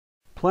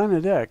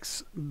Planet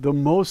X, the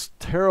most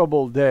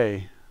terrible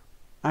day.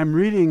 I'm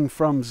reading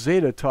from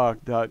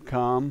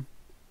zetatalk.com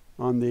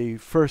on the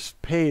first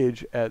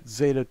page at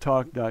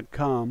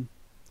zetatalk.com.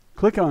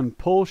 Click on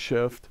Pole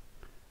Shift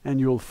and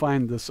you'll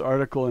find this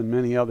article and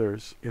many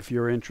others if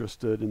you're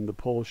interested in the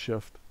pole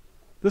shift.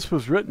 This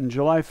was written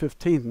July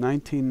 15th,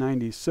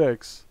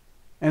 1996,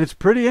 and it's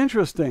pretty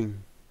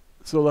interesting.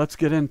 So let's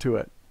get into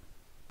it.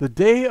 The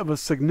day of a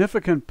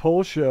significant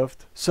pole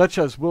shift, such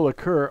as will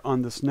occur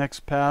on this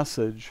next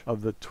passage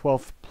of the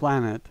 12th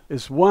planet,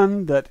 is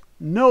one that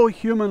no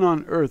human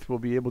on Earth will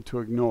be able to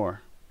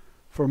ignore.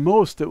 For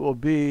most, it will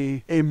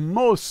be a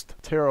most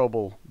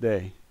terrible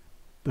day.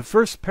 The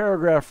first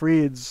paragraph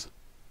reads,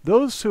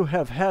 "Those who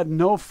have had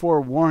no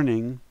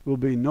forewarning will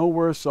be no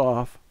worse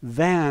off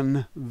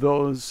than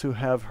those who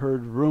have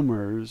heard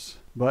rumors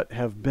but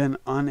have been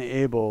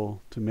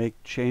unable to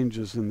make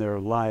changes in their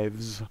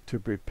lives to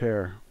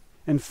prepare.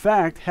 In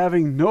fact,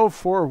 having no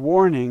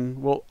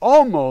forewarning will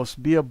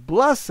almost be a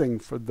blessing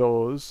for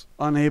those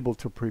unable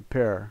to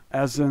prepare,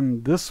 as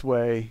in this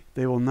way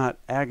they will not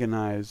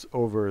agonize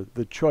over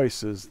the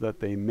choices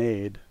that they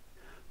made.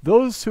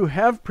 Those who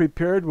have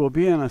prepared will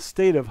be in a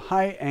state of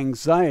high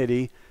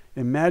anxiety,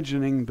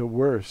 imagining the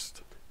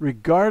worst,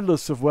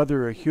 regardless of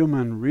whether a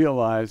human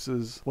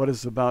realizes what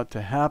is about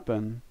to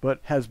happen,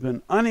 but has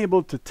been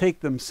unable to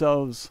take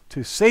themselves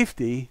to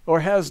safety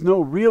or has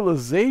no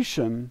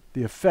realization.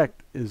 The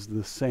effect is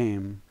the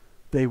same.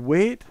 They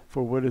wait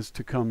for what is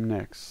to come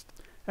next.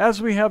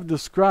 As we have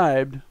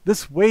described,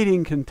 this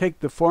waiting can take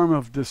the form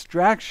of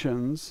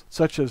distractions,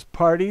 such as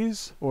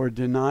parties, or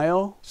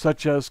denial,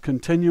 such as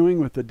continuing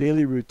with the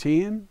daily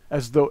routine,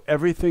 as though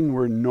everything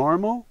were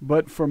normal,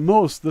 but for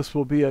most this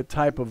will be a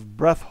type of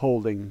breath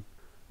holding.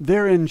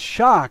 They're in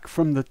shock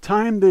from the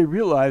time they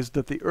realize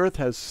that the Earth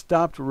has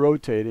stopped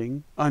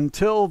rotating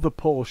until the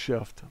pole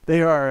shift.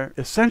 They are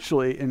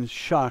essentially in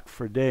shock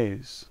for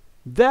days.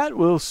 That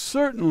will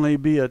certainly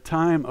be a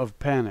time of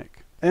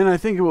panic. And I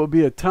think it will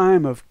be a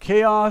time of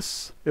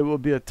chaos. It will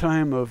be a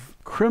time of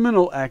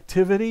criminal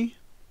activity.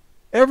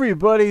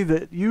 Everybody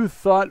that you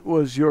thought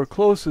was your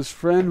closest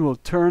friend will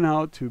turn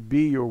out to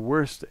be your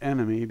worst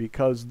enemy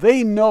because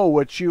they know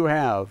what you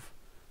have.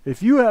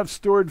 If you have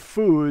stored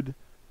food,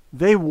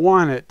 they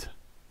want it,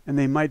 and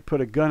they might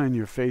put a gun in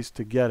your face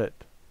to get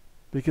it.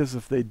 Because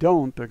if they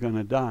don't, they're going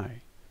to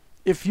die.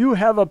 If you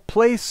have a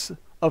place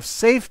of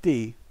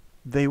safety,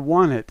 they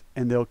want it,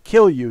 and they'll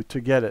kill you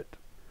to get it.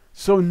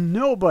 So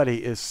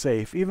nobody is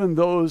safe. Even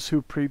those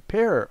who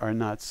prepare are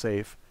not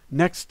safe.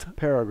 Next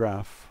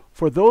paragraph.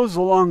 For those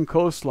along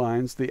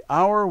coastlines, the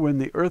hour when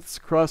the Earth's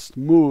crust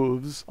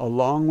moves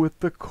along with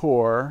the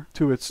core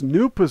to its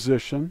new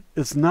position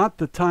is not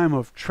the time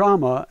of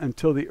trauma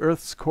until the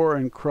Earth's core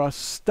and crust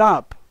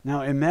stop.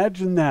 Now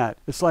imagine that.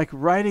 It's like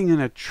riding in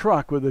a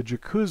truck with a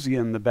jacuzzi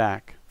in the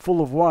back,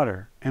 full of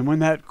water. And when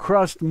that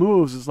crust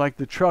moves, it's like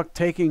the truck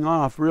taking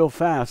off real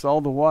fast.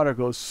 All the water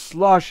goes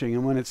sloshing,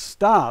 and when it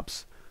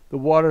stops, the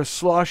water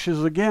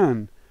sloshes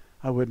again.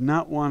 I would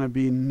not want to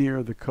be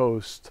near the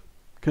coast.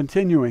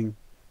 Continuing.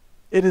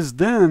 It is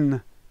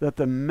then that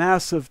the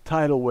massive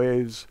tidal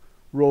waves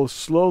roll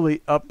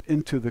slowly up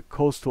into the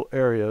coastal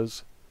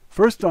areas,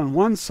 first on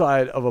one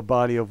side of a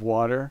body of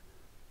water,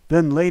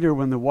 then later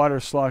when the water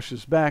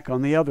sloshes back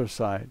on the other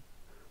side.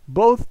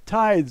 Both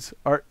tides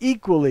are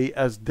equally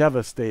as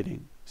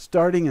devastating,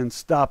 starting and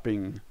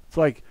stopping. It's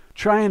like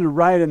trying to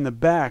ride in the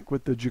back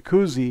with the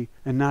jacuzzi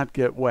and not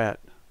get wet.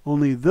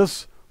 Only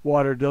this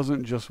water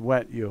doesn't just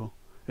wet you.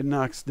 It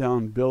knocks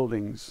down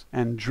buildings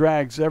and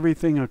drags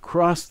everything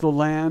across the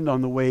land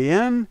on the way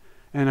in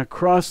and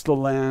across the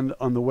land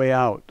on the way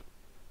out,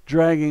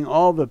 dragging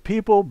all the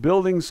people,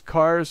 buildings,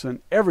 cars,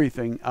 and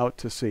everything out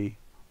to sea.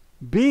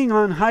 Being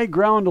on high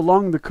ground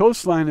along the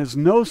coastline is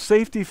no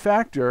safety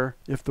factor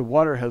if the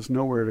water has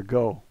nowhere to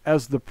go,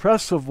 as the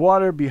press of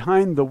water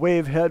behind the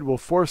wave head will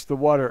force the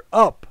water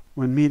up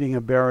when meeting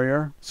a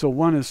barrier, so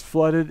one is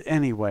flooded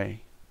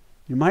anyway.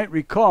 You might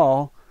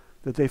recall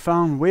that they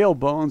found whale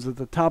bones at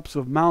the tops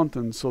of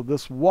mountains, so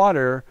this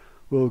water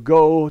will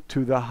go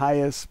to the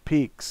highest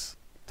peaks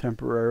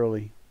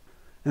temporarily.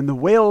 And the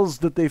whales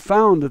that they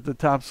found at the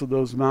tops of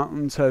those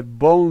mountains had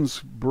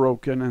bones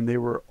broken, and they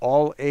were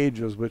all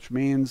ages, which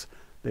means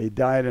they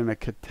died in a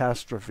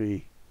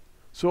catastrophe.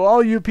 So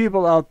all you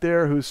people out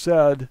there who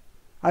said,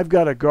 "I've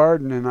got a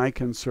garden and I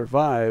can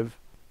survive,"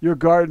 your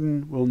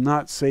garden will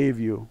not save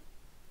you.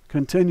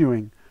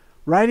 Continuing,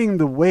 riding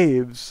the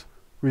waves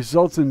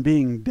results in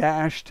being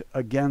dashed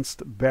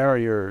against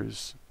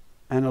barriers,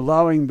 and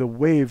allowing the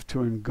wave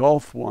to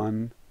engulf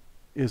one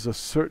is a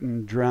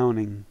certain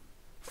drowning.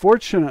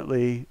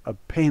 Fortunately, a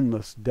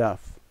painless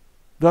death.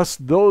 Thus,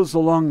 those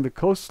along the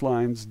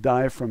coastlines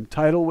die from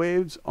tidal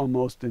waves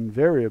almost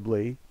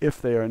invariably,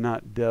 if they are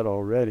not dead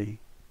already.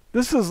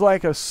 This is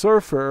like a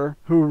surfer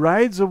who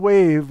rides a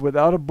wave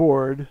without a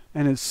board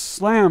and is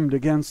slammed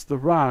against the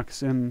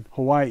rocks in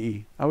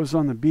Hawaii. I was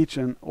on the beach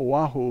in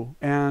Oahu,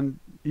 and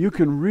you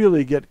can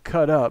really get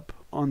cut up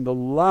on the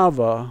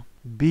lava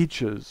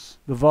beaches.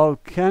 The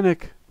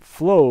volcanic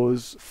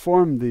flows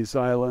form these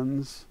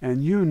islands,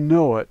 and you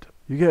know it.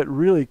 You get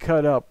really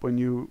cut up when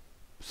you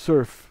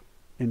surf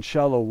in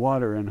shallow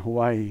water in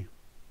Hawaii.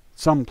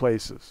 Some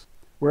places.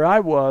 Where I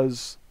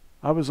was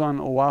on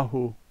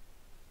Oahu,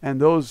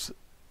 and those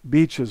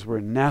beaches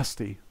were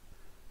nasty.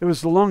 It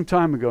was a long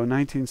time ago,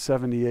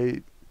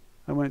 1978.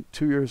 I went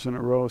 2 years in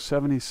a row,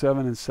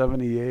 77 and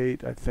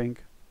 78, I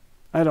think.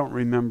 I don't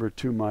remember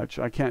too much.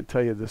 I can't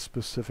tell you the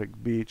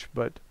specific beach,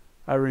 but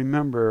I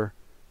remember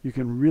you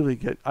can really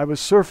get... I was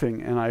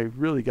surfing, and I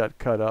really got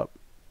cut up.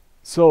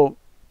 So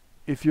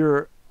if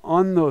you're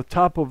on the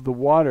top of the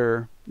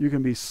water, you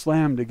can be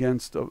slammed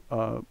against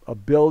a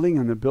building,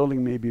 and the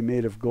building may be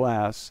made of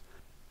glass.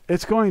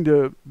 It's going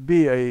to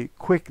be a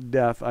quick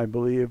death, I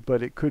believe,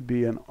 but it could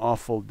be an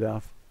awful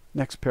death.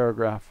 Next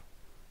paragraph.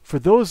 For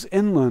those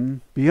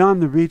inland,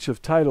 beyond the reach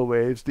of tidal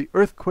waves, the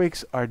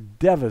earthquakes are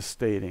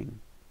devastating.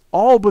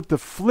 All but the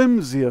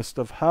flimsiest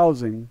of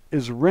housing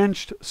is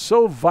wrenched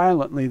so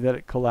violently that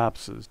it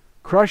collapses,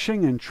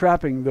 crushing and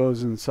trapping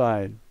those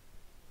inside.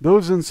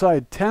 Those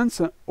inside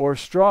tents or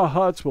straw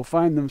huts will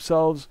find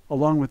themselves,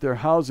 along with their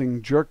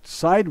housing, jerked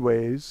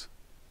sideways,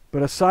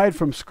 but aside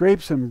from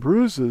scrapes and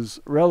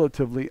bruises,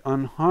 relatively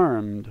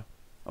unharmed.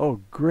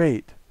 Oh,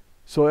 great.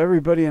 So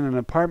everybody in an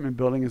apartment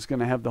building is going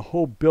to have the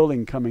whole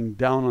building coming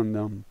down on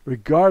them,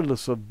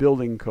 regardless of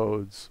building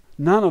codes.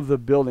 None of the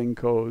building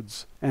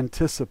codes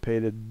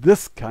anticipated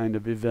this kind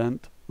of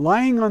event.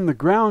 Lying on the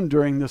ground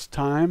during this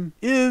time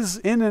is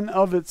in and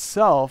of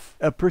itself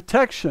a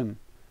protection,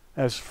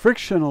 as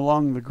friction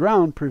along the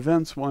ground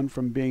prevents one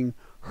from being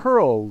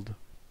hurled.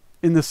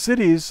 In the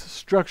cities,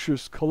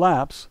 structures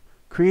collapse,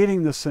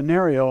 creating the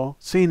scenario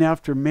seen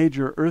after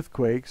major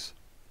earthquakes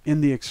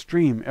in the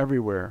extreme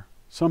everywhere.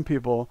 Some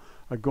people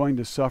are going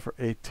to suffer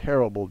a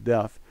terrible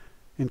death.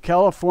 In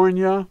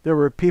California, there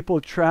were people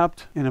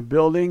trapped in a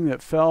building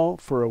that fell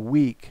for a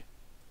week.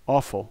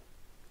 Awful.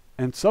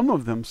 And some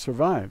of them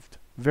survived.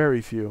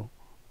 Very few.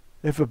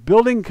 If a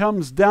building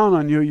comes down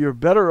on you, you're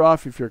better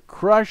off if you're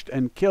crushed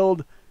and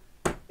killed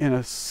in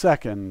a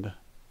second,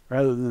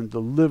 rather than to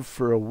live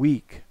for a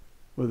week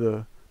with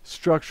a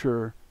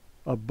structure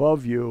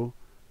above you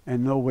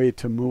and no way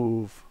to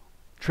move,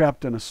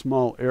 trapped in a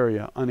small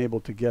area, unable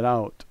to get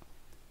out.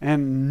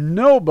 And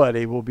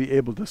nobody will be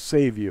able to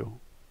save you.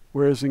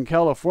 Whereas in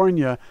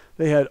California,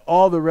 they had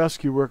all the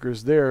rescue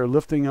workers there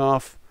lifting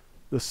off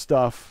the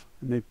stuff,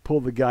 and they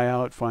pulled the guy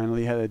out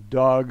finally. Had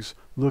dogs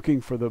looking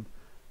for the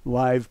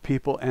live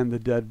people and the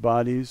dead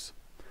bodies.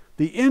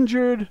 The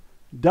injured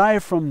die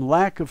from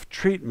lack of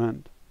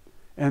treatment,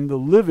 and the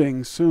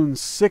living soon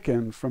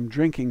sicken from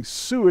drinking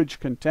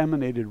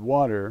sewage-contaminated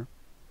water.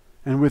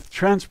 And with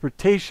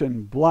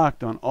transportation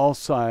blocked on all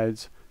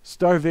sides,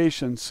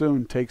 starvation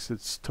soon takes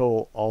its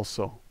toll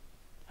also.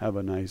 Have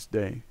a nice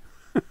day.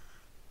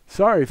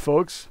 Sorry,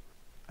 folks.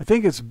 I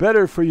think it's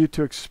better for you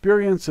to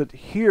experience it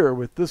here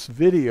with this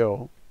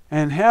video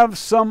and have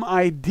some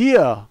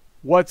idea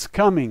what's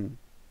coming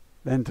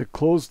than to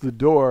close the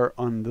door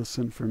on this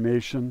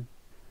information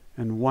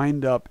and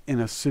wind up in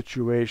a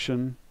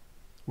situation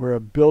where a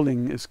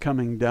building is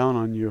coming down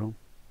on you.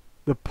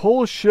 The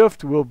pole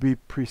shift will be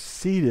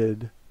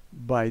preceded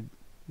by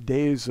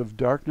days of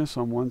darkness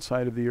on one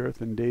side of the earth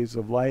and days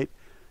of light.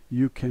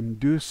 You can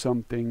do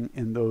something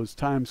in those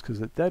times,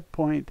 because at that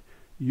point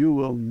you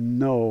will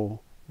know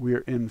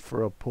we're in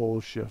for a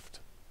pole shift.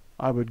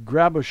 I would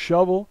grab a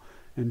shovel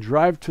and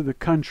drive to the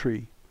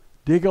country,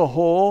 dig a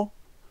hole,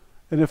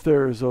 and if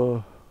there's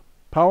a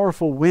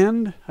powerful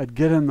wind, I'd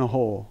get in the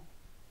hole.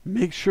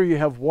 Make sure you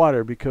have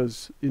water,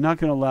 because you're not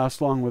going to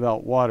last long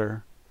without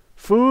water.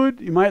 Food,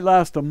 you might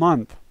last a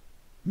month,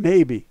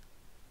 maybe,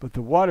 but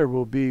the water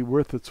will be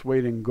worth its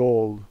weight in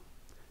gold.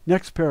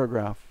 Next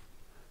paragraph.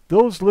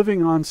 Those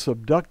living on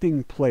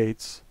subducting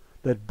plates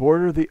that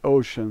border the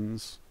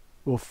oceans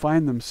will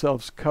find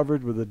themselves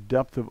covered with a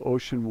depth of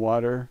ocean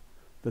water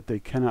that they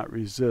cannot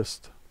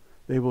resist.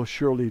 They will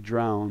surely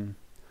drown.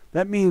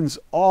 That means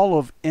all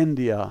of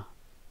India,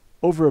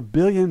 over 1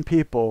 billion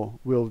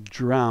people, will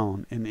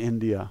drown in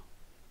India,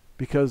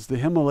 because the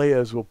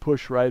Himalayas will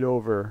push right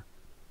over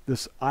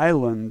this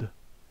island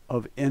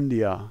of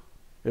India.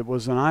 It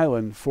was an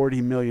island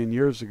 40 million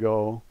years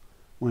ago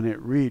when it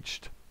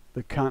reached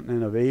the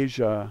continent of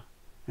Asia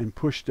and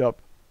pushed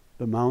up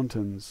the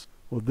mountains.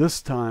 Well,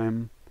 this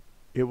time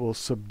it will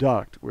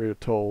subduct, we're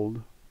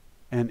told,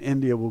 and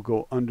India will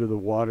go under the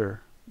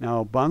water.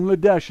 Now,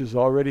 Bangladesh is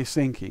already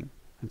sinking,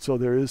 and so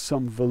there is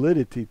some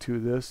validity to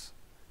this.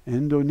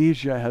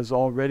 Indonesia has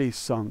already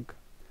sunk.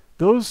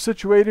 Those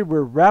situated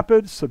where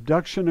rapid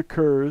subduction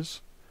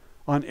occurs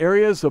on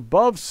areas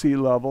above sea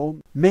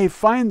level may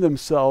find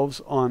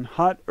themselves on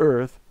hot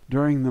earth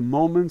during the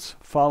moments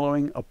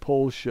following a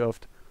pole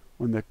shift,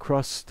 when the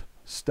crust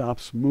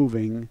stops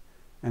moving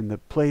and the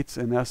plates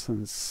in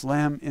essence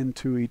slam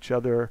into each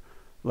other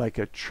like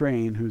a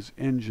train whose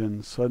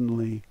engine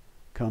suddenly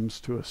comes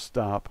to a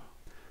stop.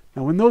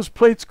 Now when those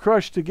plates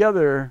crush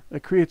together,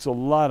 it creates a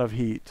lot of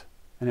heat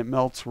and it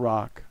melts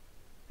rock.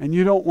 And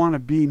you don't want to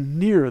be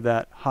near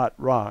that hot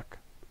rock.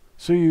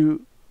 So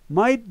you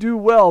might do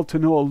well to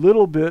know a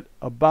little bit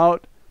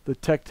about the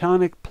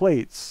tectonic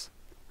plates.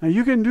 Now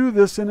you can do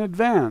this in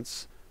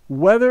advance.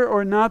 Whether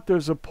or not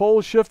there's a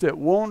pole shift, it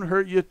won't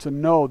hurt you to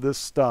know this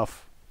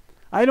stuff.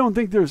 I don't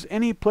think there's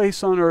any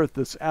place on Earth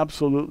that's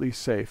absolutely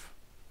safe.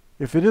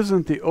 If it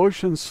isn't the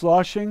ocean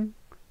sloshing,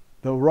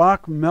 the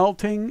rock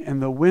melting,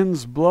 and the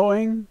winds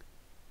blowing,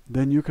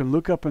 then you can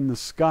look up in the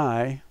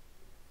sky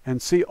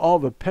and see all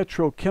the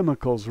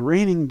petrochemicals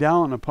raining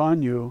down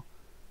upon you.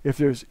 If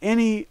there's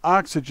any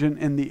oxygen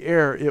in the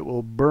air, it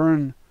will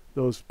burn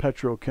those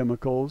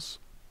petrochemicals.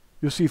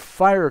 You'll see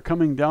fire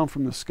coming down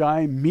from the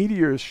sky,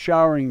 meteors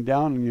showering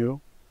down on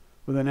you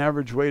with an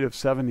average weight of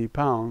 70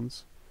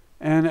 pounds.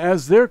 And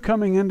as they're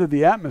coming into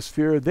the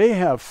atmosphere, they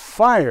have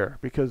fire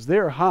because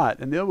they're hot,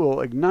 and they will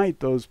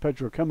ignite those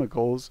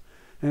petrochemicals,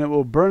 and it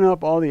will burn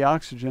up all the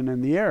oxygen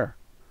in the air.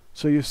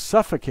 So you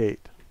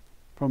suffocate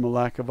from a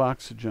lack of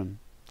oxygen.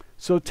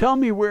 So tell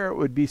me where it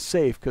would be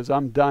safe, because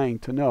I'm dying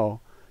to know.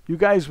 You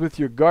guys with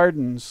your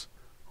gardens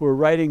who are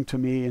writing to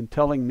me and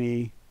telling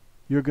me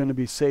you're going to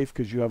be safe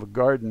because you have a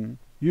garden,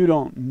 you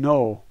don't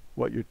know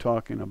what you're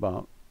talking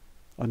about.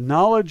 A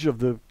knowledge of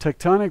the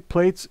tectonic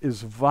plates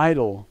is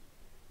vital,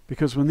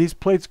 because when these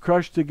plates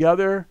crush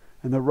together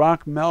and the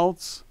rock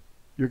melts,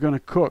 you're going to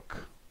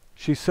cook.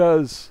 She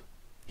says,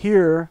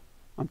 here,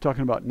 I'm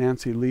talking about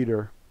Nancy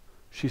Leader,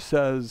 she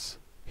says,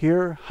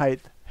 here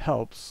height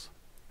helps,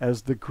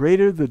 as the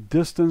greater the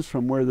distance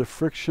from where the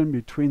friction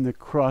between the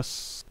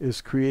crusts is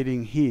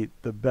creating heat,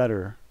 the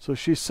better. So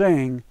she's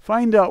saying,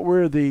 find out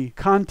where the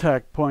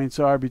contact points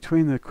are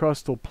between the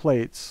crustal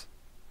plates,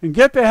 and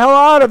get the hell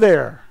out of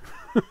there.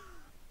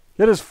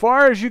 Get as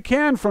far as you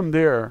can from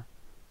there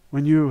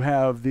when you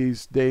have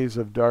these days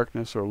of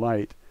darkness or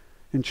light.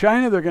 In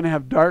China, they're going to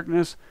have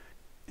darkness.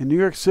 In New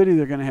York City,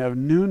 they're going to have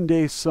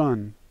noonday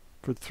sun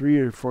for 3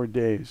 or 4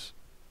 days.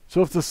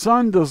 So if the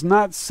sun does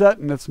not set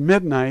and it's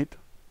midnight,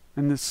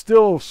 and it's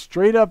still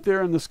straight up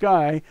there in the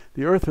sky,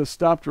 the earth has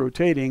stopped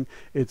rotating,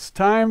 it's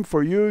time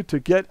for you to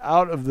get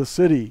out of the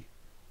city.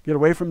 Get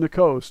away from the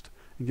coast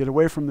and get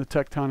away from the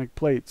tectonic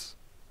plates.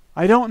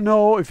 I don't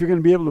know if you're going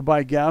to be able to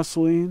buy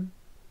gasoline.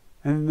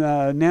 And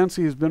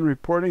Nancy has been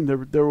reporting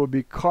there will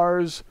be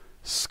cars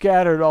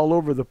scattered all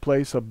over the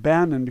place,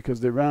 abandoned because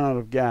they ran out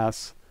of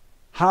gas.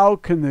 How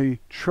can the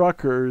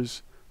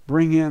truckers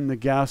bring in the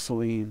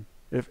gasoline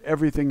if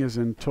everything is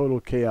in total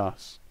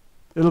chaos?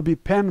 It'll be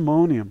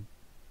pandemonium.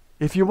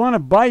 If you want to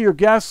buy your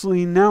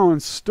gasoline now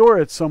and store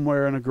it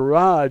somewhere in a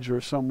garage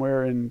or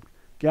somewhere in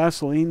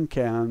gasoline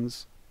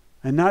cans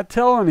and not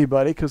tell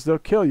anybody because they'll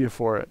kill you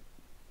for it,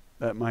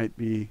 that might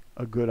be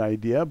a good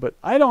idea, but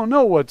I don't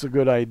know what's a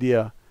good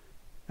idea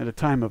at a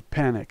time of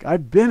panic.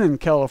 I've been in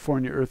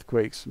California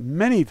earthquakes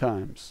many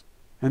times,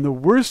 and the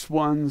worst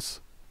ones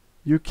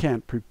you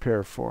can't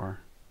prepare for.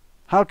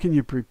 How can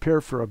you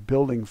prepare for a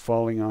building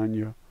falling on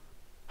you?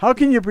 How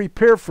can you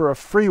prepare for a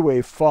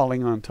freeway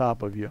falling on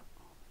top of you?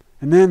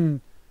 And then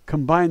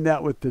combine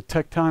that with the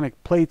tectonic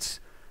plates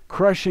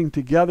crushing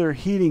together,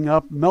 heating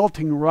up,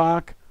 melting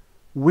rock,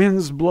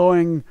 winds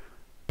blowing,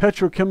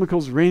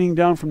 petrochemicals raining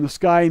down from the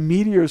sky,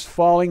 meteors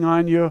falling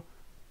on you.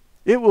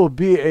 It will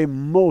be a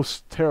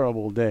most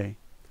terrible day.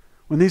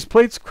 When these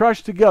plates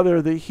crush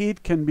together, the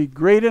heat can be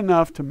great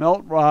enough to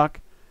melt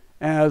rock,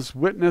 as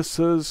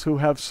witnesses who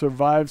have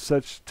survived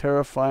such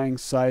terrifying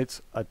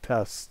sights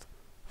attest.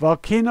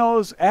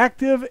 Volcanoes,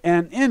 active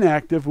and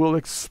inactive, will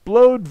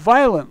explode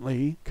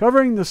violently,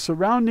 covering the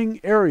surrounding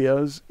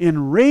areas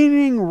in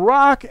raining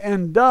rock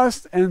and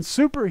dust and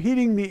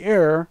superheating the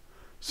air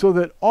so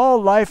that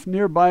all life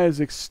nearby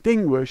is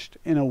extinguished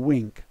in a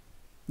wink.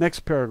 Next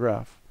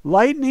paragraph.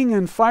 Lightning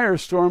and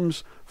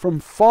firestorms from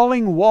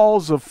falling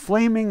walls of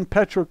flaming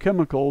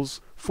petrochemicals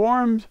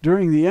formed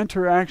during the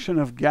interaction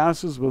of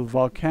gases with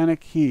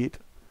volcanic heat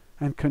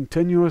and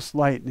continuous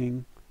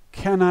lightning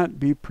cannot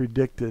be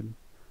predicted.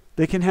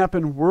 They can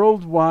happen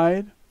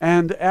worldwide,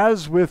 and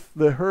as with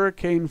the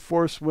hurricane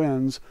force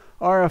winds,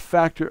 are a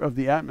factor of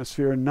the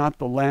atmosphere, not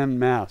the land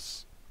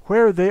mass.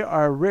 Where they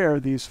are rare,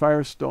 these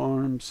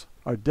firestorms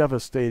are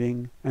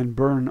devastating and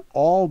burn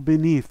all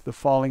beneath the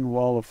falling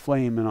wall of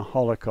flame in a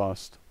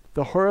holocaust.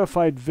 The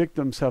horrified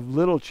victims have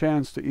little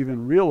chance to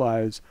even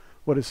realize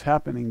what is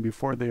happening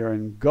before they are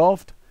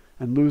engulfed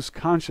and lose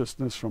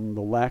consciousness from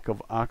the lack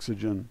of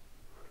oxygen.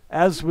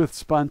 As with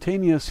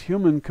spontaneous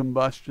human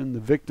combustion, the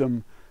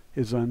victim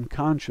is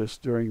unconscious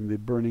during the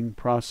burning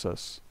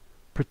process.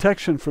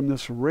 Protection from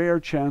this rare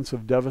chance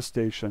of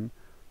devastation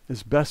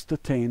is best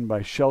attained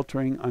by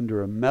sheltering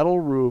under a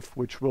metal roof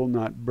which will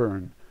not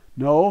burn.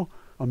 No,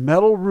 a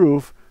metal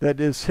roof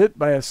that is hit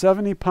by a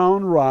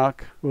 70-pound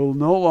rock will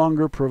no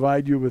longer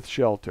provide you with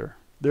shelter.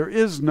 There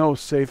is no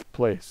safe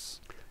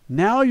place.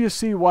 Now you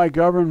see why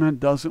government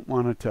doesn't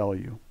want to tell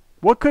you.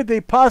 What could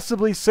they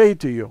possibly say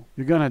to you?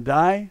 You're going to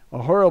die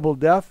a horrible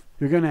death?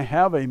 You're going to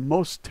have a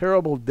most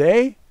terrible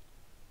day?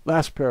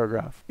 Last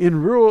paragraph.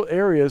 In rural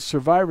areas,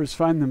 survivors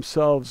find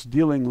themselves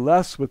dealing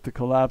less with the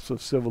collapse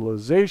of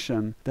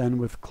civilization than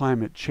with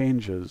climate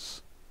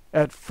changes.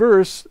 At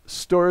first,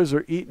 stores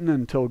are eaten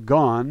until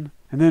gone,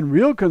 And then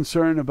real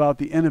concern about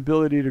the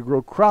inability to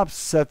grow crops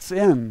sets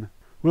in.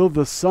 Will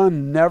the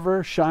sun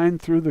never shine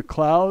through the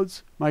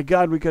clouds? My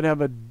God, we could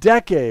have a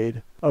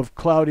decade of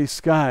cloudy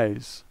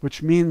skies,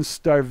 which means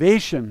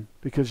starvation,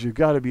 because you've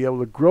got to be able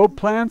to grow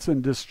plants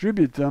and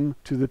distribute them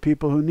to the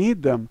people who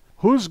need them.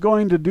 Who's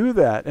going to do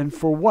that? And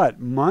for what?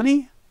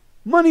 Money?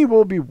 Money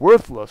will be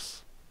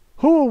worthless.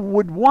 Who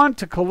would want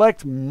to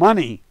collect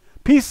money?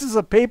 Pieces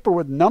of paper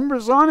with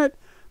numbers on it?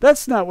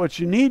 That's not what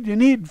you need. You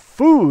need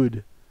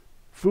food.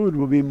 Food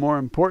will be more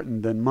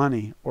important than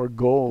money or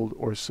gold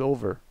or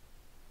silver.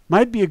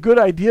 Might be a good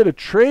idea to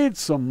trade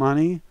some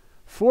money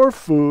for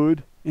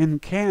food in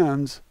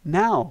cans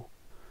now.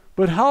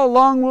 But how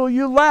long will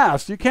you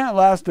last? You can't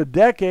last a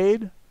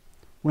decade.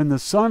 When the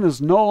sun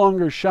is no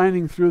longer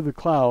shining through the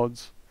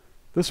clouds,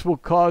 this will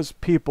cause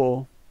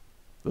people,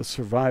 the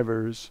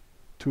survivors,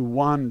 to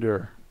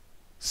wander,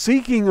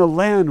 seeking a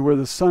land where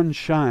the sun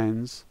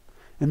shines.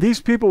 And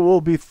these people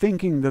will be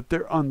thinking that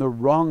they're on the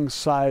wrong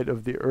side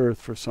of the earth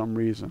for some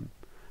reason.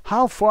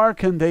 How far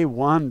can they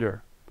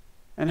wander?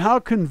 And how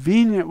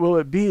convenient will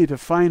it be to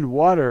find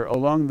water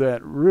along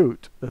that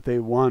route that they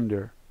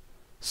wander?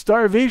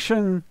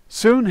 Starvation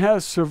soon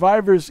has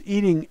survivors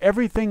eating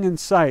everything in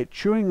sight,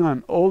 chewing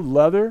on old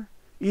leather,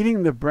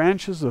 eating the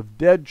branches of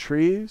dead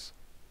trees.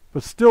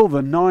 But still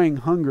the gnawing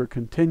hunger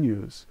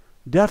continues.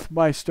 Death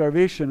by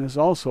starvation is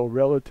also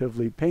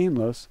relatively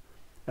painless,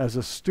 as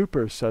a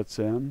stupor sets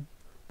in.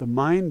 The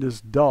mind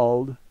is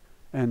dulled,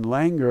 and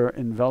languor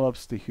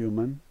envelops the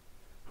human,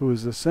 who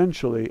is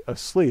essentially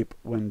asleep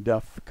when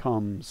death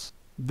comes.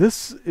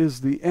 This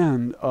is the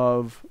end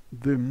of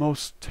the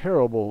most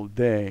terrible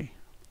day.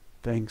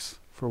 Thanks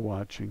for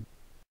watching.